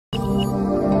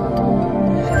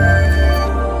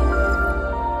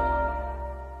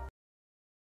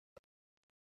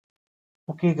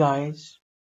Okay guys,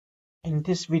 in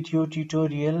this video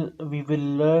tutorial we will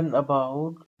learn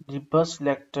about the bus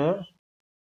selector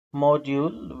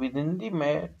module within the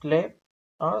matlab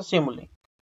or simulink.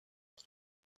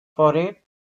 For it,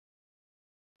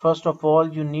 first of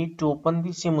all you need to open the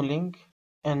simulink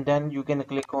and then you can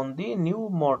click on the new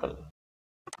model.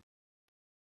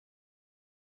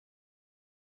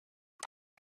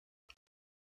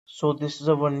 So this is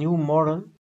our new model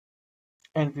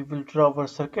and we will draw our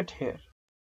circuit here.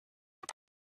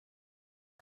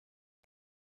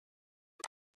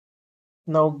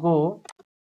 Now go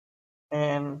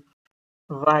and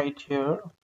write here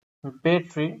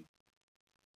battery.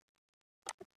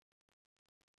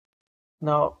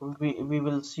 Now we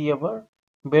will see our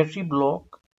battery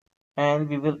block and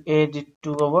we will add it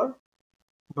to our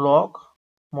block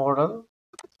model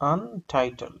and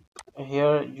title.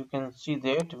 Here you can see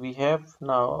that we have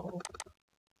now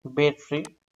battery.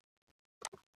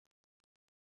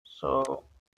 So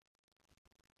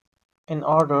in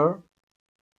order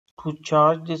to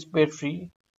charge this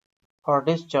battery or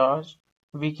discharge,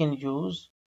 we can use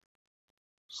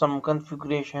some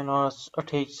configuration or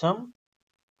attach some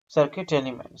circuit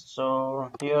elements. So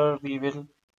here we will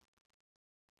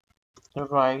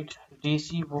write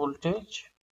DC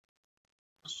voltage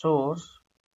source.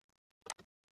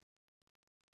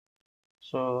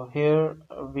 So here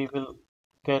we will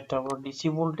get our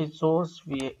DC voltage source.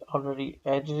 We already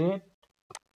added it.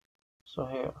 So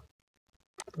here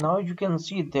now you can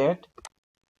see that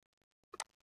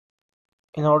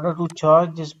in order to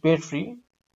charge this battery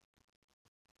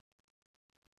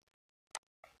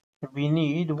we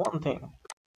need one thing: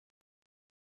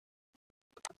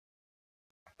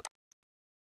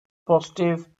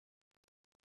 positive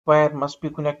wire must be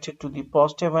connected to the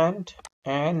positive end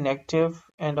and negative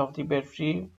end of the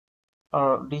battery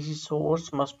or DC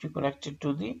source must be connected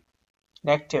to the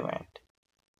negative end.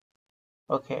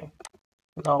 Okay,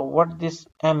 now what this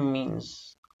M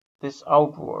means, this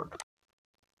outward.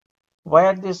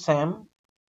 Via this M,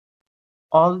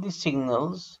 all the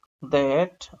signals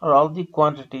that or all the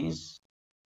quantities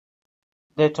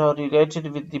that are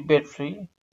related with the battery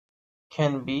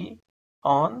can be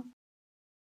on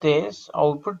this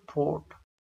output port,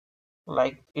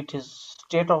 like it is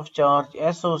state of charge,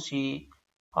 SOC,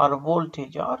 or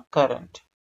voltage or current.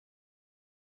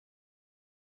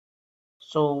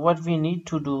 So what we need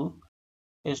to do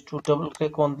is to double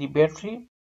click on the battery.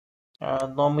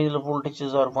 Nominal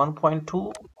voltages are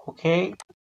 1.2. Okay,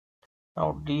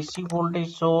 now DC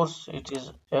voltage source, it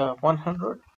is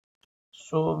 100.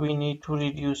 So we need to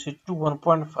reduce it to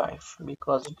 1.5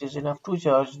 because it is enough to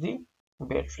charge the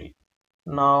battery.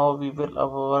 Now we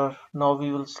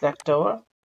will select our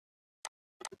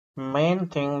main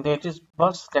thing, that is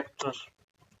bus selector.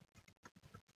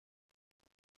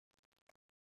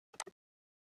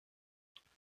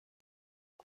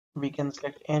 We can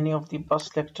select any of the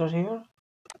bus selector here.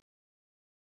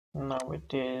 Now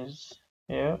it is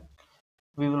here.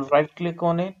 We will right click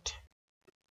on it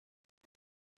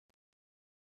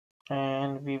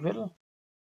and we will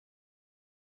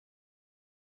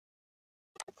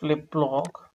flip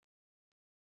block.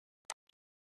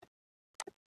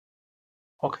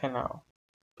 Okay, now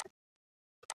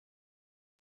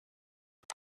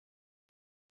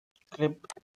clip.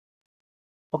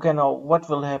 Okay, now what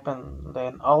will happen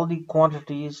then? All the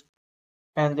quantities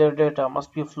and their data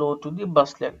must be flowed to the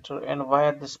bus selector, and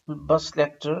via this bus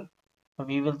selector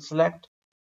we will select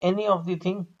any of the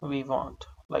thing we want,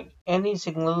 like any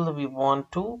signal we want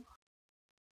to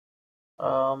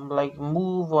like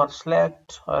move or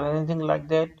select or anything like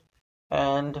that,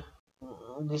 and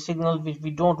the signal which we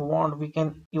don't want we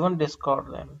can even discard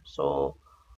them. So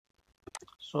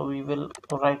we will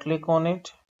right click on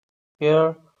it.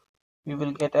 Here we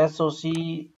will get SOC,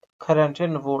 current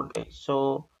and voltage.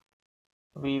 So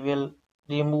we will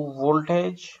remove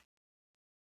voltage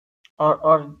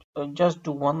or just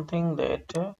do one thing,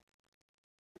 that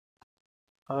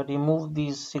remove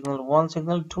these signal 1,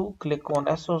 signal 2, click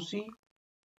on SOC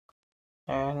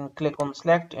and click on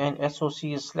select, and SOC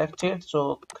is selected,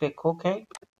 so click OK.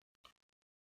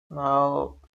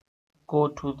 Now go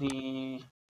to the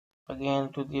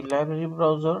again to the library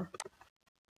browser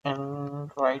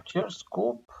and write your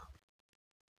scope.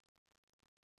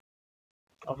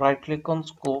 Right click on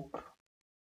scope.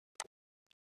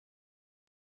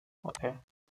 Okay,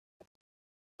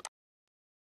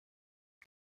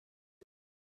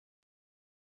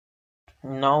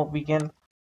 now we can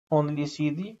only see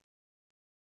the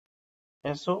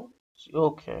SOC.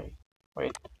 Okay,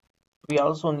 wait, we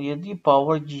also need the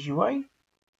power GUI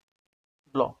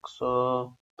block.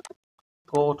 So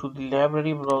go to the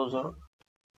library browser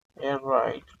Yeah,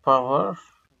 right. Power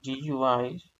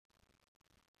GUI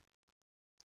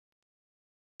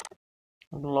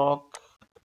block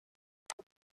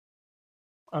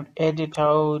and edit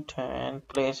out and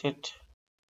place it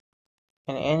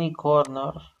in any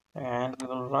corner, and we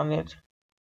will run it.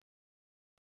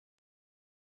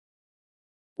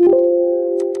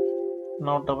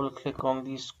 Now double click on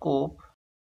the scope,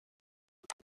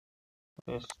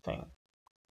 this thing.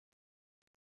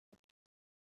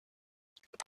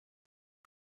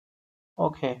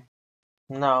 Okay,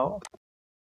 now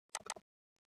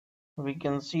we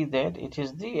can see that it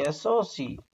is the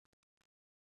SOC.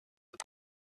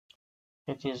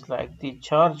 It is like the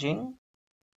charging.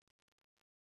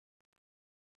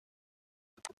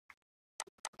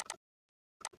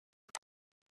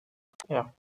 Yeah,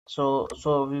 so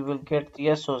we will get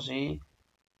the SOC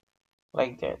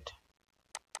like that.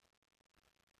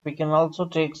 We can also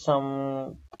take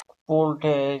some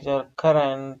voltage or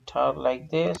current or like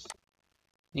this.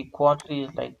 The quantity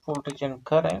is like voltage and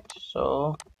current.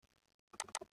 So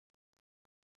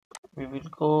we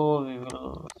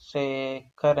will say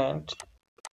current.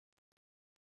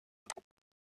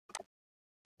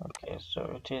 Okay,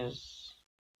 so it is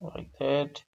like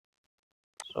that.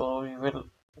 So we will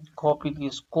copy the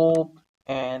scope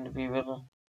and we will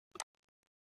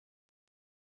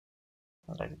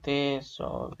like this.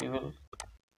 So we will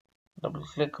double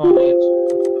click on it.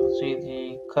 We'll see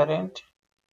the current.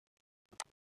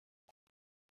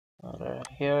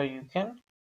 Here you can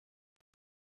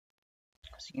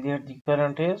see that the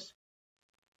current is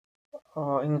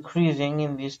increasing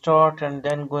in the start and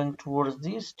then going towards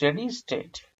the steady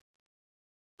state.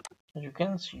 You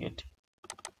can see it.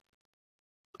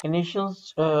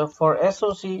 Initials for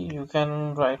SOC you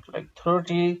can write like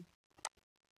 30,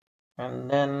 and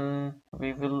then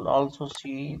we will also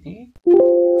see the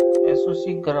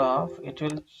SOC graph. It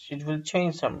will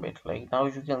change some bit. Like now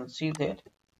you can see that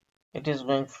it is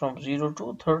going from 0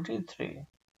 to 33.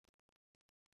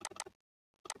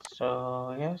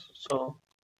 So yes, so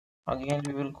again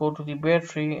we will go to the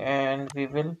battery and we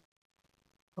will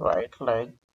write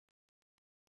like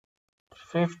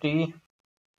 50.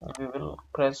 We will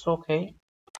press OK,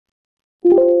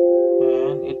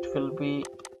 and it will be,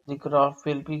 the graph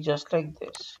will be just like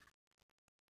this,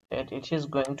 that it is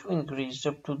going to increase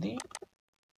up to the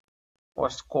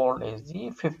what's called as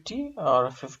the 50 or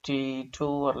 52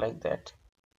 or like that.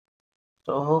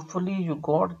 So hopefully you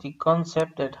got the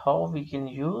concept that how we can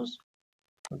use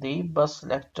the bus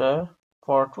selector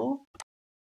for to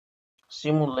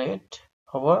simulate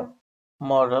our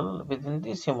model within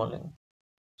the simulink.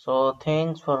 So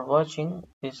thanks for watching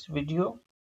this video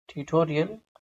tutorial.